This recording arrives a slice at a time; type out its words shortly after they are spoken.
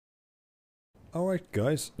Alright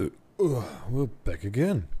guys, we're back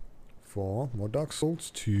again for more Dark Souls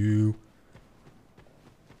 2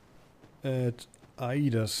 at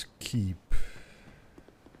Aida's Keep.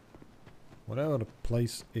 Whatever the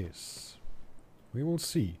place is. We will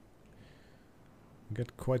see. We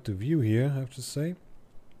get quite the view here, I have to say.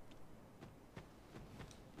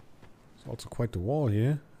 There's also quite the wall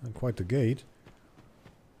here, and quite the gate.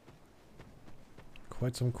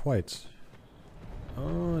 Quite some quiets.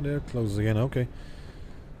 Oh, they're closed again, okay.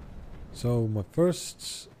 So my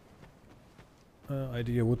first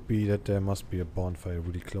idea would be that there must be a bonfire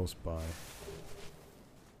really close by.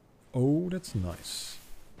 Oh, that's nice.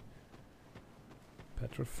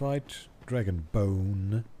 Petrified dragon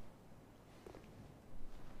bone.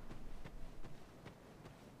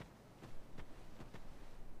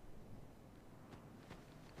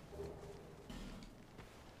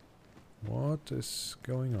 What is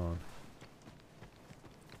going on?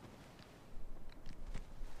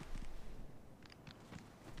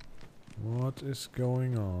 What is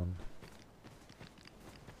going on?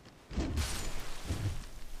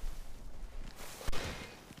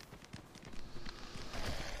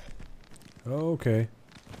 Okay.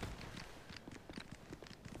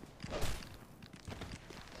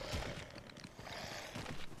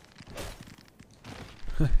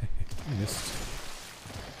 Missed.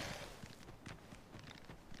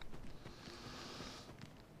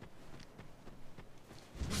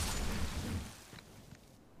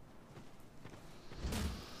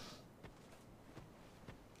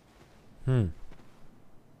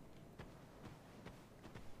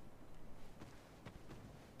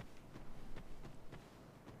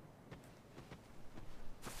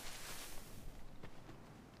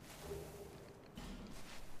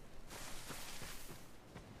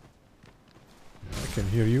 I can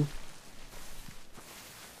hear you.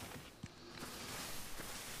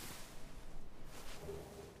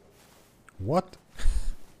 What?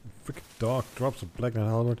 Freaking dog drops a black knight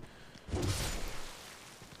halberd.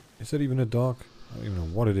 Is that even a dog? I don't even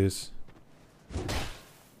know what it is.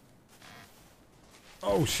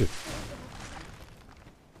 Oh shit.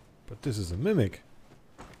 But this is a mimic.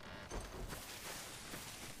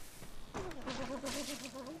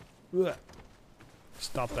 Ugh.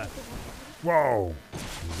 Stop that. Whoa.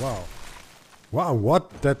 Wow. Wow,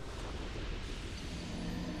 what? That...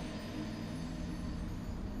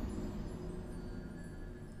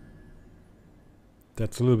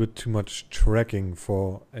 That's a little bit too much tracking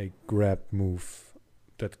for a grab move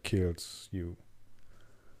that kills you.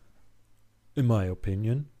 In my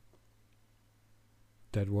opinion.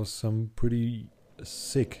 That was some pretty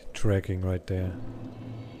sick tracking right there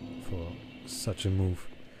for such a move.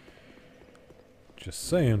 Just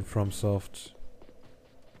saying, FromSoft.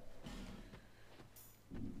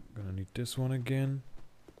 Gonna need this one again.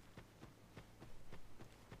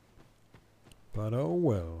 But oh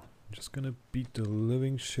well. I'm just gonna beat the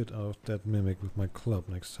living shit out of that mimic with my club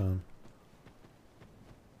next time.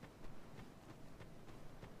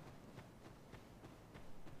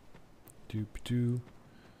 Doop-doo.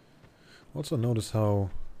 Also notice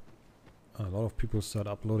how a lot of people start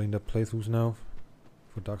uploading their playthroughs now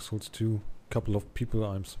for Dark Souls 2. Couple of people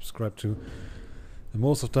I'm subscribed to, and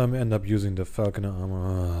most of the time I end up using the falconer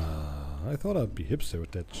armor. I thought I'd be hipster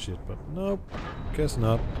with that shit, but nope, guess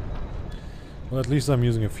not. Well, at least I'm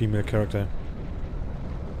using a female character.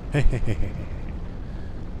 Though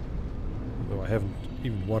I haven't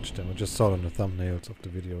even watched them, I just saw it on the thumbnails of the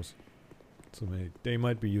videos. So they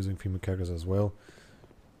might be using female characters as well.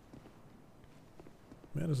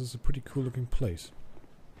 Man, this is a pretty cool looking place.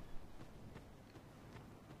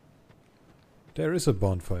 There is a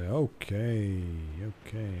bonfire. Okay,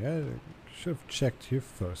 okay. I should have checked here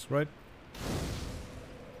first, right?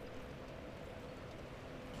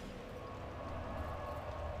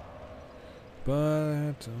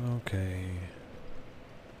 But okay.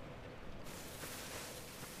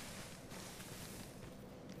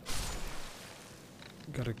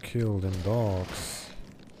 Gotta kill them dogs.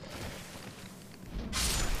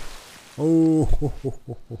 Oh,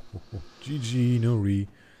 GG, no re.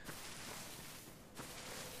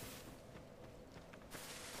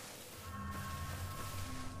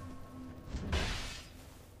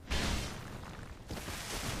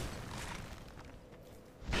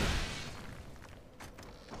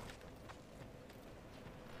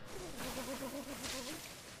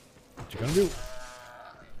 What you gonna do,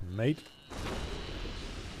 mate?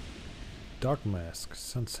 Dark mask,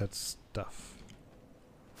 sunset stuff.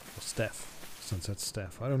 Or staff. Sunset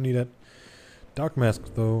staff. I don't need that. Dark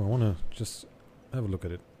mask though, I wanna just have a look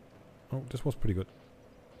at it. Oh, this was pretty good.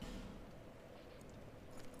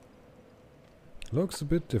 Looks a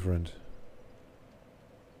bit different.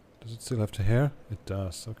 Does it still have the hair? It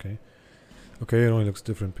does, okay. Okay, it only looks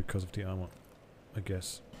different because of the armor, I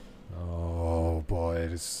guess. Oh boy,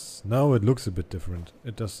 it is... Now it looks a bit different.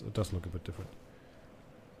 It does look a bit different.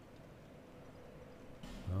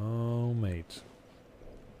 Oh, mate.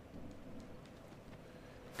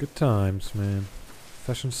 Good times, man.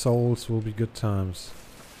 Fashion Souls will be good times.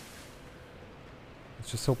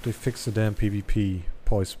 Let's just hope they fix the damn PvP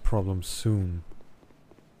poise problem soon.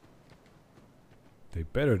 They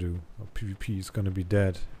better do, or PvP is gonna be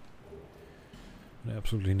dead in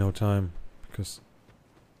absolutely no time, because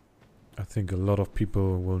I think a lot of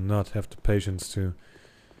people will not have the patience to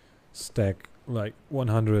stack like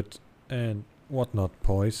 100 and whatnot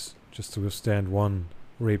poise just to withstand one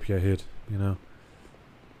rapier hit, you know.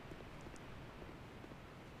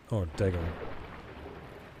 Or dagger.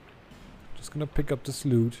 Just gonna pick up this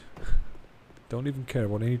loot. Don't even care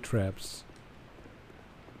about any traps.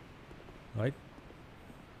 Right?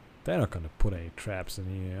 They're not gonna put any traps in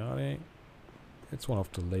here, are they? It's one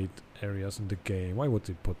of the late areas in the game. Why would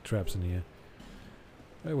they put traps in here?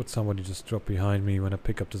 Why would somebody just drop behind me when I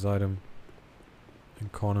pick up this item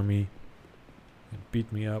and corner me and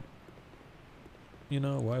beat me up? You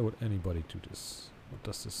know, why would anybody do this? What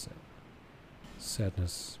does this say?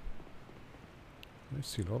 Sadness. I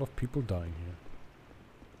see a lot of people dying here.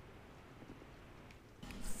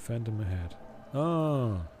 Phantom ahead.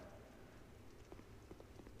 Ah!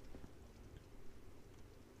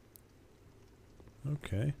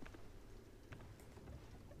 Okay.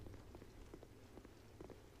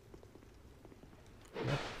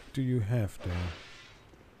 What do you have there?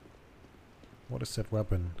 What is that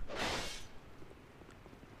weapon?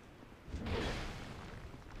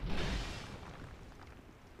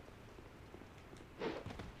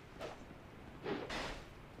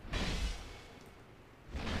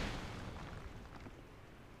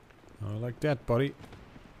 I like that, buddy.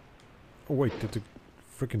 Oh wait, did the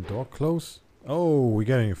freaking door close? Oh, we're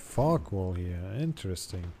getting a fog wall here.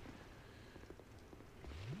 Interesting.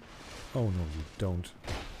 Oh no, we don't.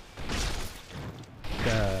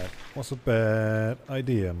 That was a bad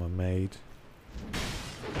idea, my mate.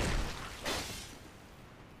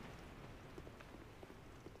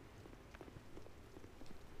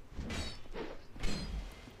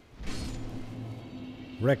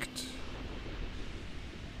 Wrecked.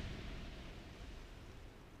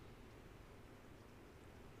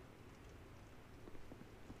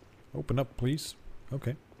 Open up, please.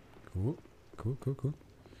 Okay. Cool. Cool, cool, cool.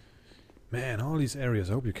 Man, all these areas.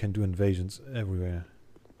 I hope you can do invasions everywhere.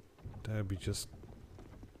 That would be just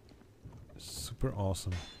super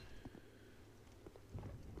awesome.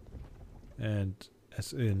 And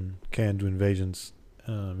as in, can do invasions.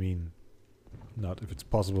 I mean, not if it's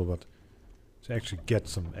possible, but to actually get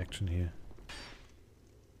some action here.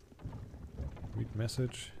 Read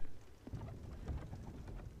message.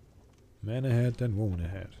 Man ahead, then woman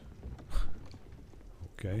ahead.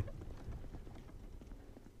 Okay.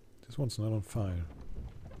 This one's not on fire.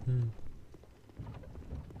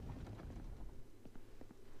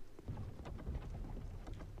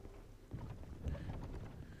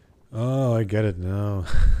 Oh, I get it now.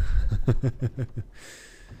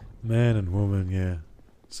 Man and woman, yeah.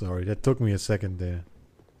 Sorry, that took me a second there.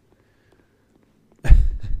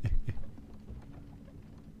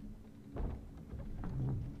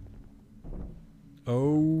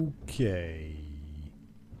 Okay.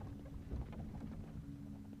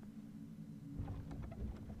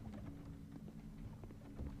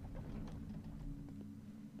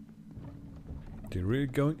 They're really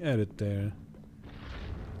going at it there.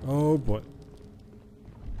 Oh boy.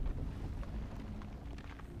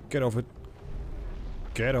 Get off it.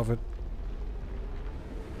 Get off it.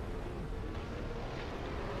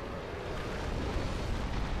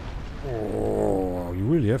 Oh, you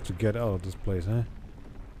really have to get out of this place, huh?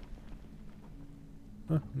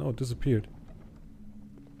 Huh? No, it disappeared.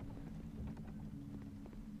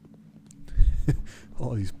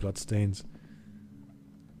 All these bloodstains.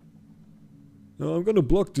 No, I'm gonna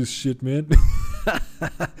block this shit, man.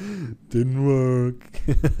 Didn't work.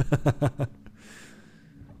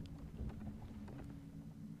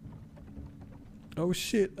 Oh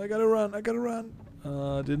shit, I gotta run, I gotta run.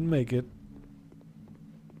 Didn't make it.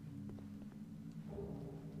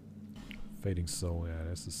 Fading soul, yeah,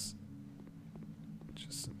 this is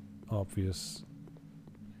just an obvious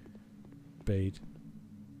bait.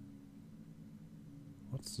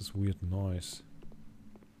 What's this weird noise?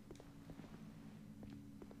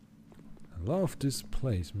 I love this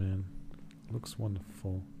place, man. Looks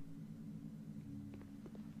wonderful.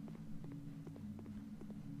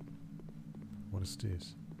 What is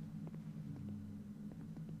this?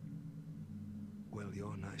 Well, Well,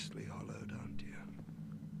 you're nicely hollowed, aren't you?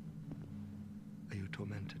 Are you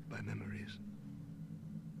tormented by memories?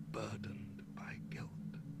 Burdened by guilt?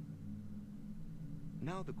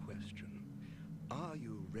 Now the question, are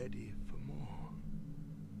you ready for more?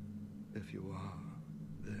 If you are,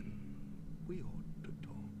 then we ought to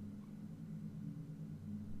talk.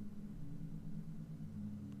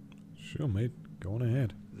 Sure, mate. Go on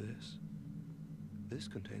ahead. This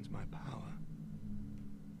contains my power.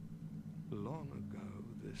 Long ago,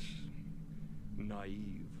 this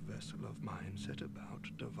naive vessel of mine set about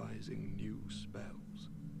devising new spells.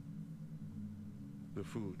 The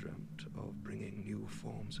fool dreamt of bringing new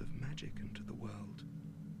forms of magic into the world.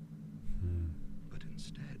 But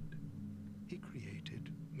instead, he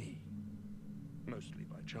created me. Mostly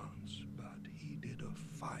by chance, but he did a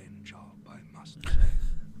fine job, I must say.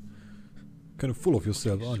 Kind of full of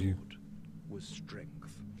yourself, aren't you? Was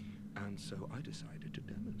strength, and so I decided to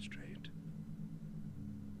demonstrate.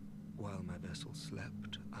 While my vessel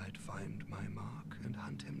slept, I'd find my mark and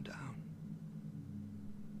hunt him down.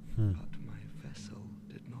 But my vessel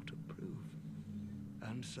did not approve,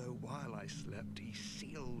 and so while I slept, he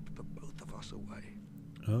sealed the both of us away.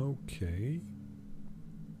 Okay.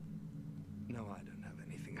 No, I don't have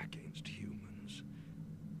anything against humans,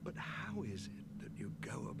 but how is it that you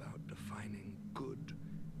go about defining good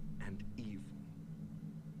and evil?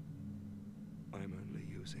 I'm only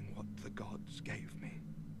using what the gods gave me.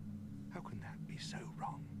 How can that be so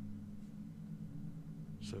wrong?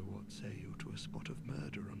 So what say you to a spot of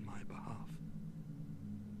murder on my behalf?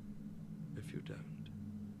 If you don't,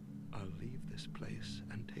 I'll leave this place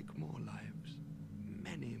and take more lives.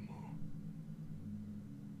 Many more.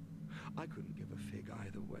 I couldn't give a fig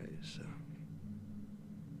either way, so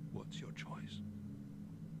what's your choice?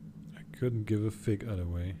 I couldn't give a fig either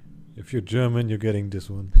way. If you're German, you're getting this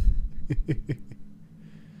one.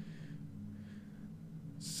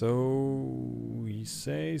 So he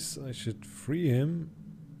says I should free him,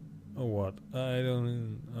 or what?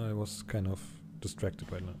 I was kind of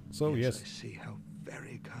distracted right now. So yes. I see. How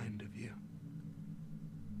very kind of you.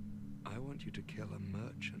 I want you to kill a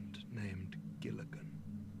merchant named Gilligan.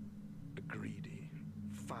 A greedy,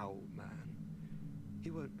 foul man. He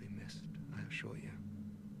won't be missed, I assure you.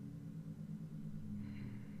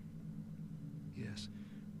 Yes.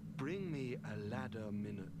 Bring me a ladder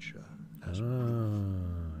miniature as proof.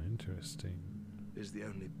 Interesting. Is the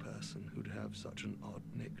only person who'd have such an odd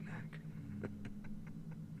knick-knack.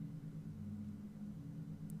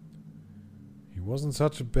 He wasn't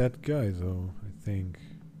such a bad guy, though, I think.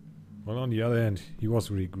 Well, on the other hand, he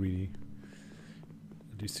was really greedy.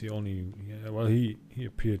 At least he only... Yeah, well, he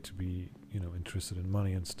appeared to be, you know, interested in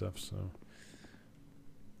money and stuff, so...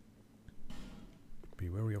 Be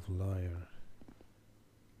wary of a liar.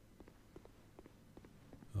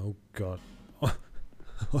 Oh god.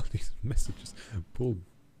 All these messages. Pull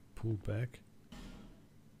back.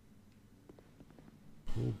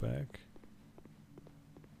 Pull back.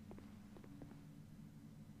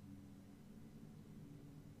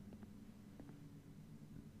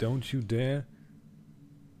 Don't you dare.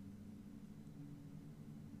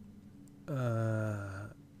 I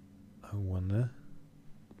wonder.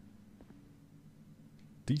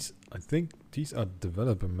 I think these are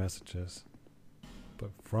developer messages.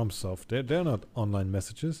 But from Soft, they're not online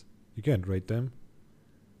messages. You can't rate them.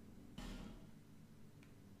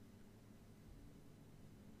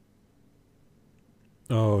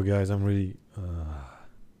 Oh, guys, I'm really...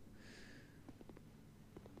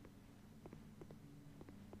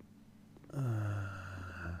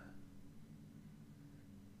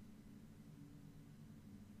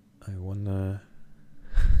 I wanna...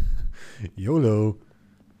 YOLO!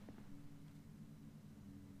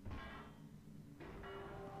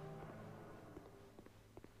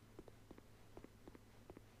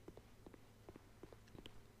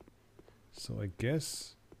 So I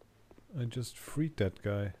guess I just freed that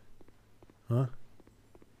guy. Huh?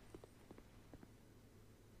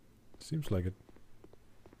 Seems like it.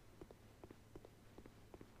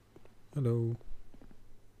 Hello.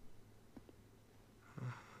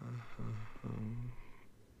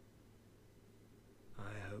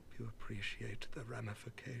 I hope you appreciate the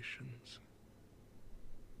ramifications.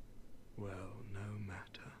 Well, no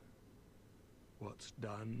matter. What's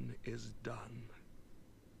done is done.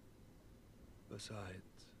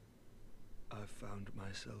 Besides, I've found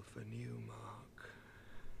myself a new mark.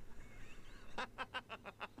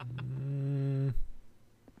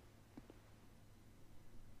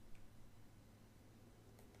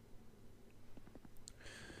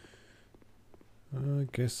 I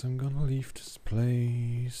guess I'm gonna leave this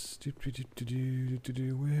place.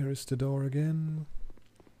 Where is the door again?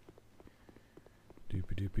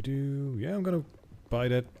 Doopy-doo. Yeah, I'm gonna buy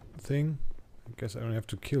that thing. I guess I don't have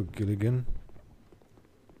to kill Gilligan.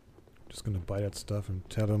 Just gonna buy that stuff and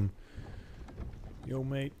tell him, yo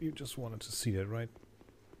mate, you just wanted to see that, right?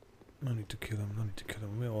 No need to kill him, no need to kill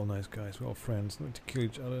him. We're all nice guys, we're all friends. No need to kill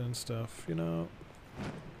each other and stuff, you know?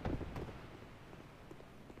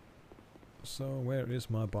 So, where is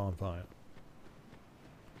my bonfire?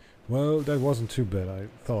 Well, that wasn't too bad. I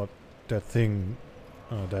thought that thing,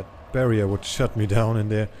 that barrier would shut me down in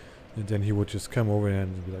there. And then he would just come over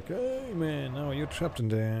and be like, hey man, now you're trapped in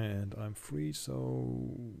there and I'm free,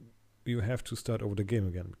 so you have to start over the game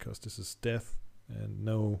again because this is death and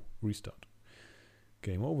no restart.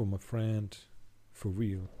 Game over, my friend. For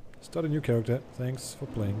real. Start a new character. Thanks for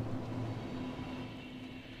playing.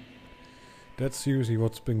 That's seriously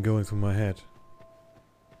what's been going through my head.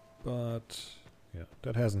 But yeah,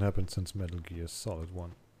 that hasn't happened since Metal Gear Solid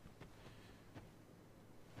 1.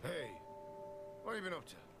 Hey, what have you been up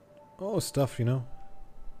to? Oh, stuff, you know.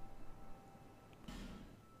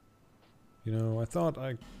 You know, I thought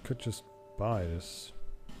I could just buy this.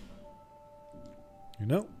 You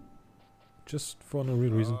know? Just for no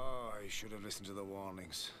real reason. Oh, I should have listened to the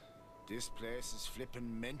warnings. This place is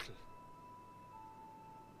flippin' mental.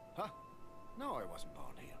 Huh? No, I wasn't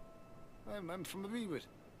born here. I'm from a wee bit.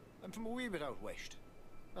 I'm from a wee bit out west.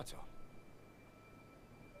 That's all.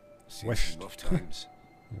 Seen West. some rough times.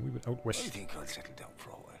 A wee bit out I west. think I'll settle down for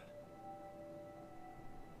a while.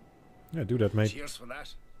 Yeah, do that, mate. Cheers for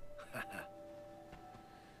that.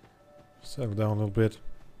 Settle down a little bit.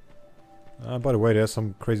 By the way, there's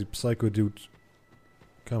some crazy psycho dude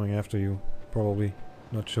coming after you. Probably.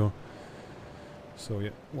 Not sure. So yeah,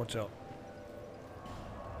 watch out.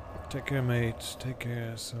 Take care, mate. Take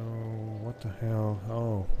care. So, what the hell?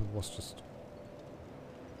 Oh, it was just...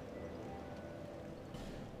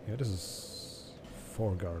 Yeah, this is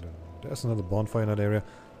Foregarden. There's another bonfire in that area.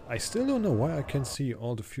 I still don't know why I can see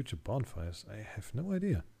all the future bonfires. I have no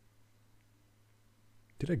idea.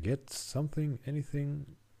 Did I get something?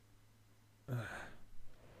 Anything?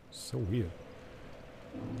 So weird.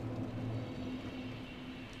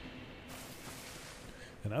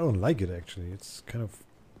 And I don't like it, actually. It's kind of,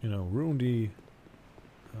 you know, ruined the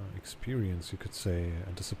experience, you could say,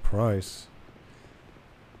 and the surprise.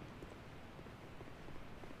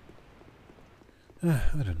 I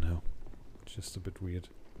don't know. It's just a bit weird.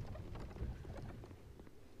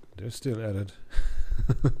 They're still at it.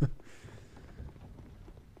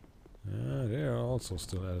 They're also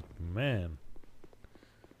still at it. Man.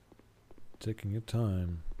 Taking your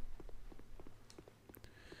time.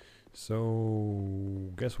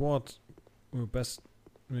 So, guess what? We're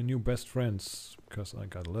new best friends, because I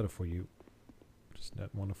got a letter for you. Isn't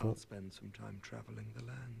that wonderful? I'll spend some time traveling the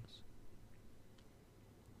lands,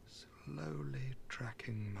 slowly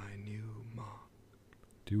tracking my new mark.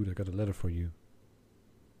 Dude, I got a letter for you.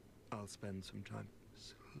 I'll spend some time.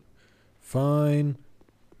 Fine.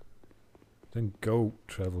 Then go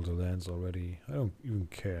travel the lands already. I don't even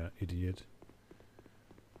care, idiot.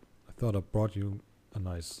 I thought I brought you a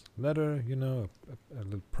nice letter, you know, a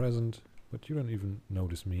little present, but you don't even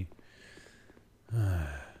notice me.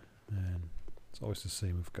 Man, it's always the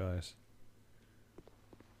same with guys.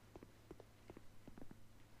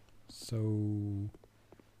 So...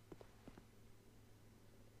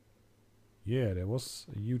 yeah, there was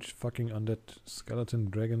a huge fucking undead skeleton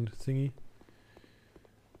dragon thingy.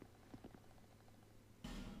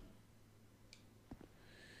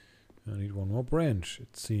 I need one more branch,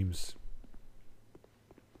 it seems.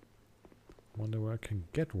 Wonder where I can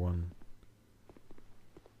get one.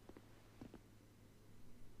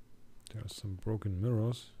 There are some broken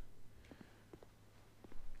mirrors.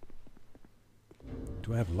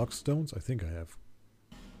 Do I have lock stones? I think I have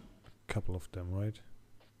a couple of them, right?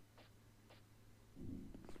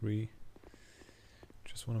 3.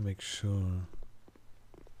 Just want to make sure.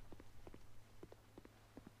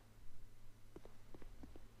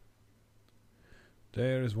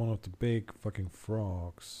 There is one of the big fucking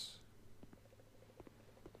frogs.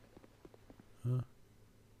 Huh?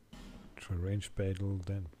 Try range battle,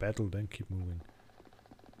 then keep moving.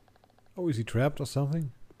 Oh, is he trapped or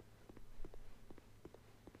something?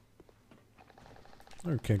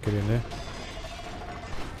 Oh, you can't get in there.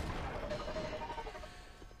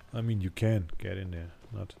 I mean, you can get in there,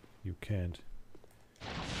 not you can't.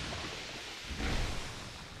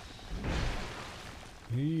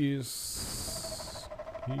 He's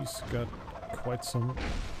got quite some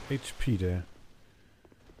HP there.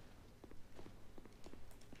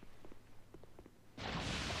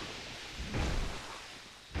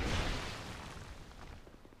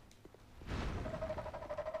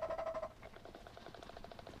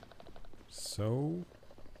 So,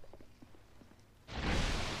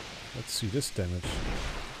 Let's see this damage.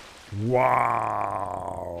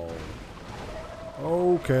 Wow!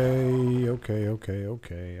 Okay,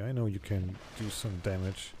 okay. I know you can do some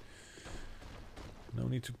damage. No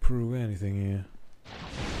need to prove anything here.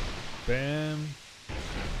 Bam!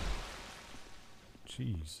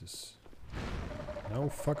 Jesus. No,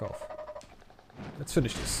 fuck off. Let's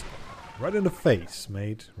finish this. Right in the face,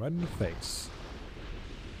 mate. Right in the face.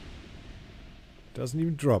 Doesn't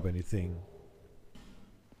even drop anything.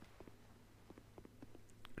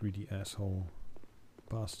 Greedy asshole.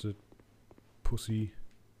 Bastard. Pussy.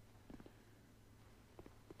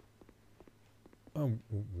 Oh,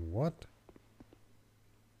 what?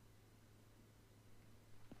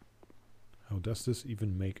 How does this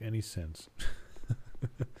even make any sense?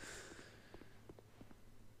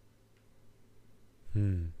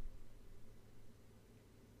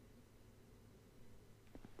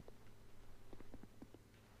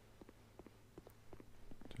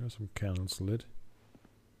 There are some candles lit.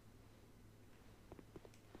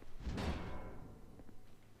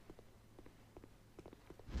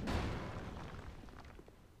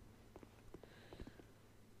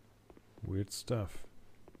 Weird stuff.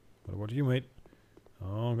 But what do you, mate?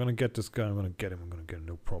 Oh, I'm gonna get this guy. I'm gonna get him. I'm gonna get him.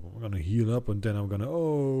 No problem. I'm gonna heal up and then I'm gonna...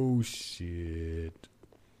 Oh, shit.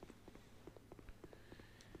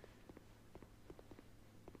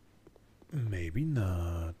 Maybe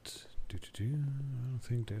not. I don't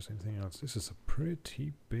think there's anything else. This is a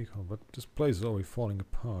pretty big hole, but this place is already falling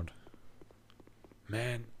apart.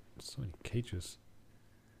 Man, so many cages.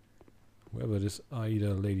 Whoever this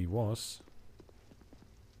Aida lady was.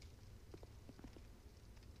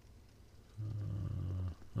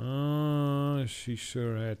 She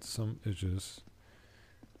sure had some issues.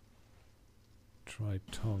 Try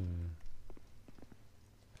tongue.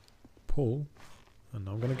 Pull. And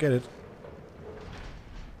I'm gonna get it.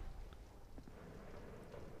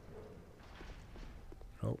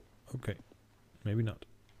 Oh, okay. Maybe not.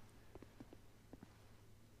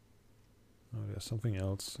 Oh, there's something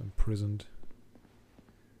else imprisoned.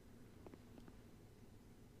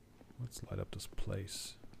 Let's light up this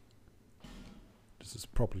place. This is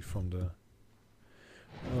probably from the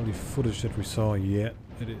early footage that we saw. Yeah,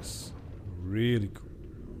 it is. Really cool.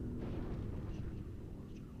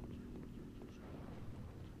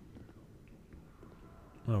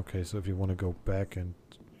 Okay, so if you want to go back and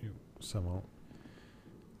you somehow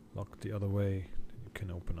lock the other way, then you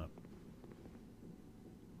can open up.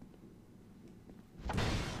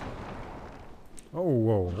 Oh,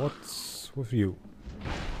 whoa, what's with you?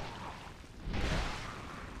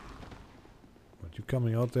 What, you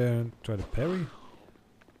coming out there and try to parry?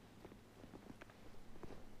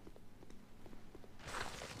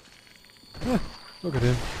 Ah, look at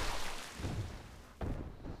him.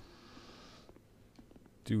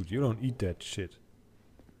 Dude, you don't eat that shit.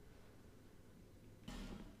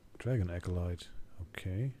 Dragon acolyte.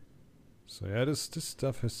 Okay. So yeah, this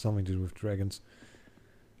stuff has something to do with dragons.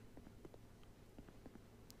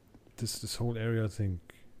 This whole area, I think,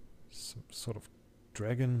 some sort of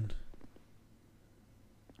dragon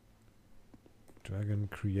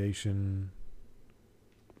creation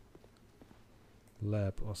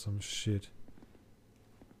lab or some shit.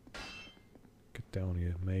 Get down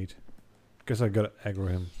here, mate. Guess I gotta aggro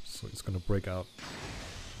him, so it's gonna break out.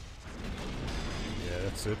 Yeah,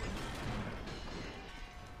 that's it.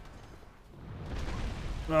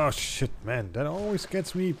 Oh shit, man, that always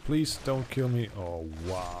gets me. Please don't kill me. Oh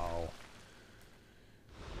wow.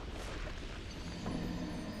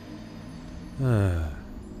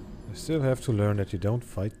 I still have to learn that you don't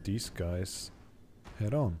fight these guys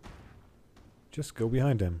head on. Just go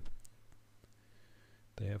behind them.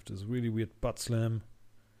 They have this really weird butt slam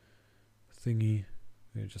thingy.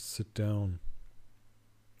 They just sit down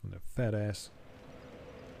on their fat ass.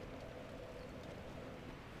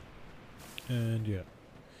 And yeah.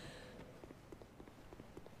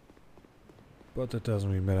 But that doesn't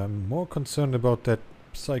really matter. I'm more concerned about that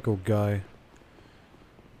psycho guy.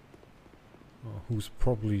 Who's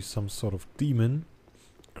probably some sort of demon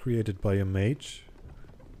created by a mage.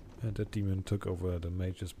 And that demon took over the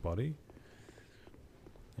mage's body.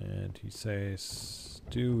 And he says,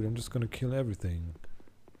 dude, I'm just gonna kill everything.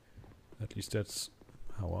 At least that's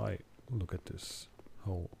how I look at this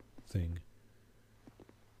whole thing.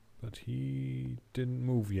 But he didn't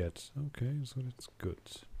move yet. Okay, so that's good.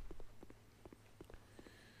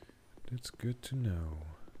 That's good to know.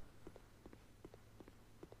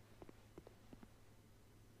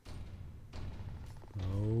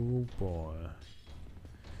 Oh boy.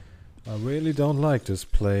 I really don't like this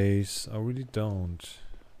place. I really don't.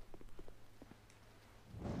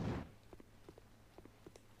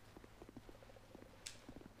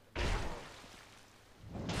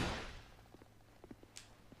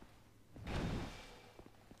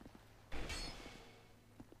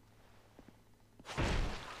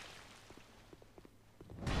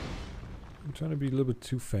 I'm trying to be a little bit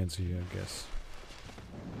too fancy here, I guess.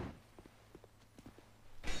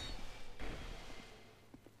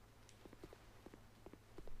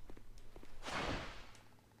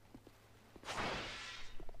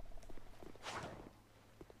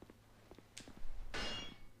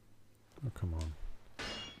 Oh, come on.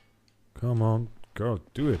 Come on, girl,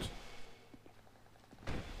 do it.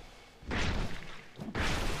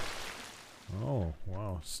 Oh,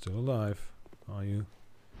 wow, still alive, are you?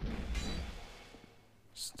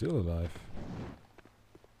 Still alive.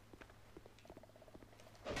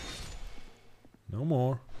 No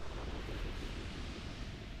more.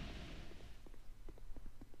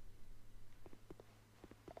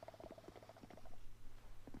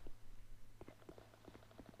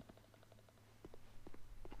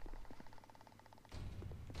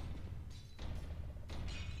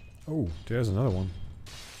 Oh, there's another one.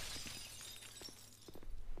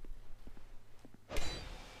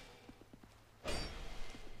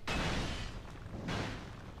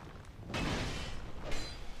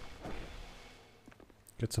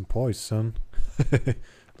 Get some poise, son.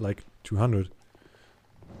 Like 200.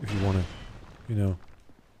 If you wanna, you know,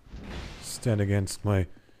 stand against my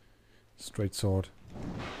straight sword.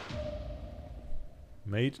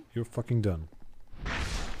 Mate, you're fucking done.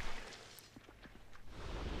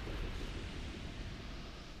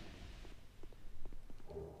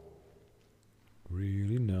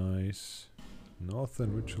 Really nice.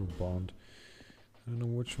 Northern Ritual Bond. I don't know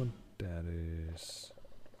which one that is.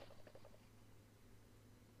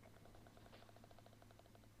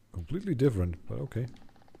 Completely different, but okay.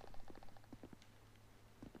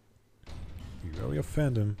 Beware your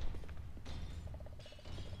phantom.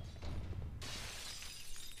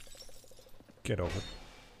 Get over it.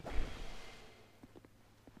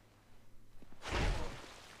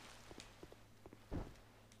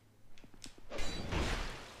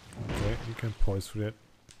 Okay, you can poise through that.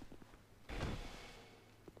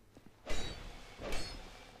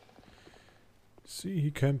 See,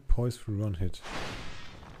 he can poise through one hit.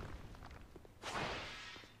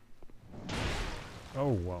 Oh,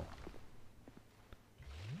 wow.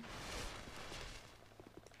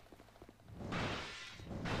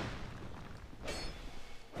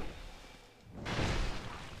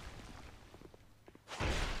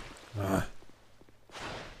 Ah.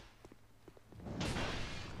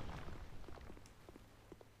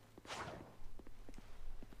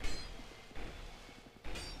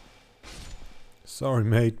 Sorry,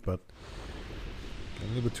 mate, but a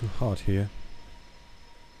little bit too hard here.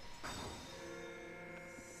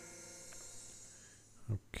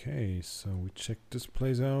 Okay, so we checked this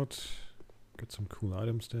place out. Got some cool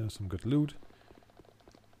items there, some good loot.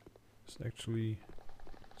 It's actually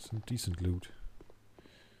some decent loot.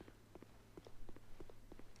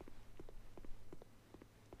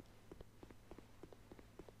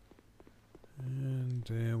 And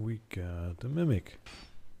there we got the mimic.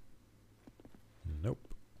 Nope.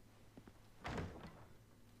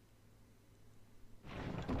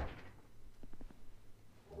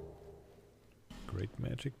 Great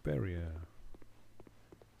magic barrier.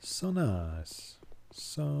 So nice.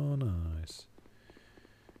 So nice.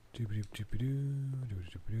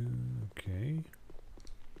 Okay.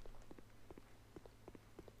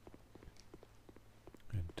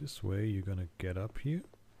 And this way you're gonna get up here.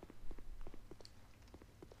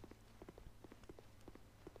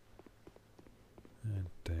 And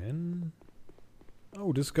then...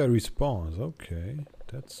 Oh, this guy respawns. Okay.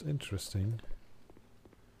 That's interesting.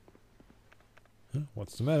 Huh?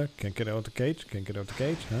 What's the matter? Can't get out the cage? Can't get out the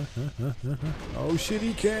cage? Huh? Oh shit,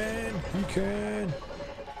 he can! He can!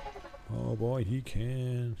 Oh boy, he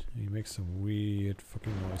can. He makes some weird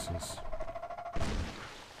fucking noises.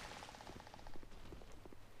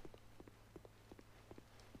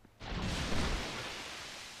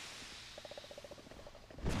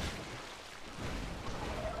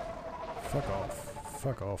 Fuck off.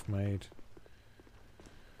 Fuck off, mate.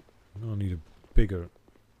 I need a bigger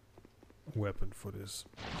weapon for this.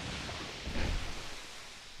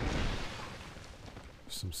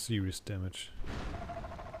 Some serious damage.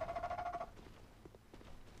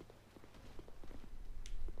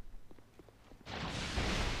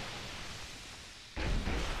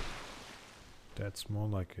 That's more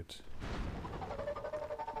like it.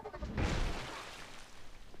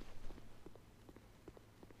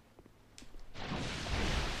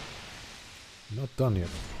 Not done yet.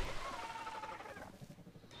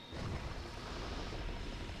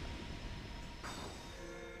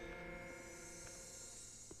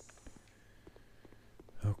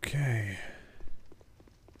 Okay.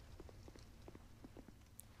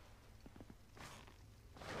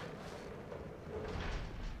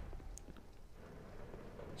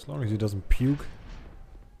 As long as he doesn't puke.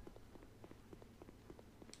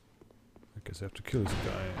 I guess I have to kill this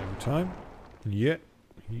guy every time. Yeah,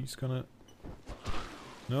 he's gonna...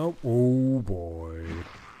 No, oh boy.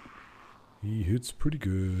 He hits pretty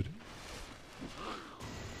good.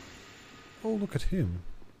 Oh, look at him.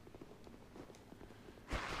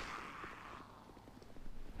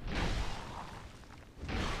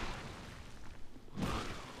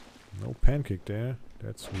 No pancake there.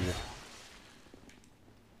 That's weird.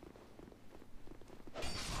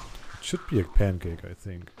 It should be a pancake, I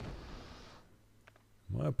think.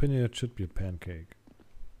 In my opinion, it should be a pancake.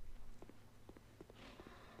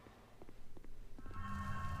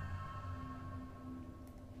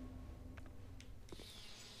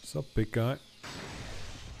 What's up, big guy?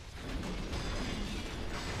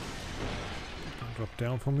 Drop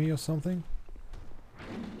down for me or something?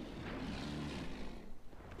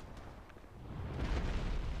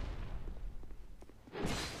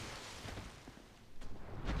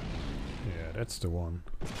 Yeah, that's the one.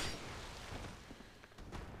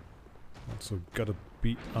 Also gotta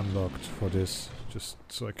be unlocked for this, just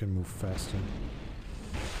so I can move faster.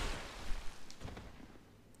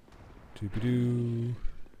 Doobie-doo.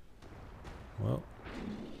 Well.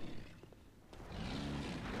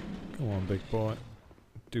 Come on, big boy.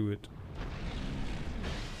 Do it.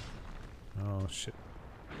 Oh, shit.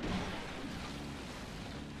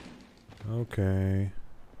 Okay.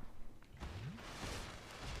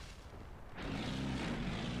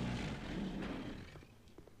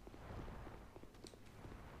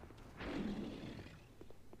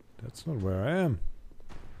 That's not where I am.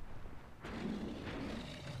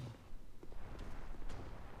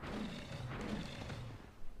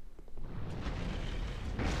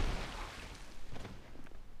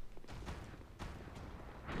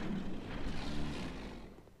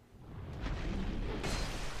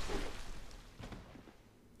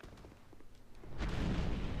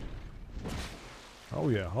 Oh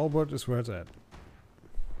yeah, halberd is where it's at.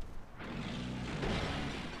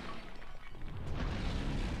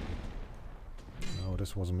 Oh,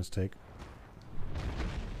 this was a mistake.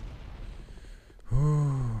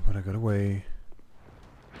 Oh, but I got away.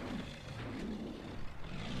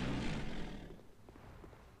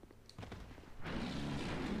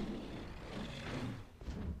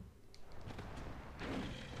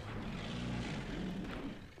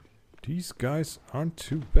 These guys aren't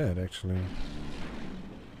too bad, actually.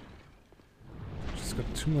 Just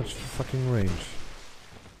got too much fucking range.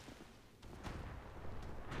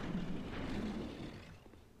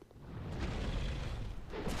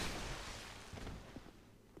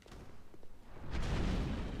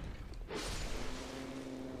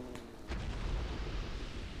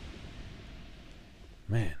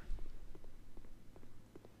 Man.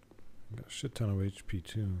 Got a shit ton of HP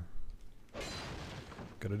too.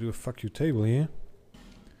 Gotta do a fuck you table here.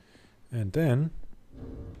 And then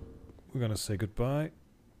we're gonna say goodbye.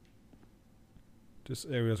 This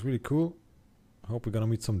area is really cool. Hope we're gonna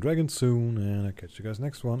meet some dragons soon, and I'll catch you guys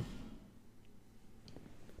next one.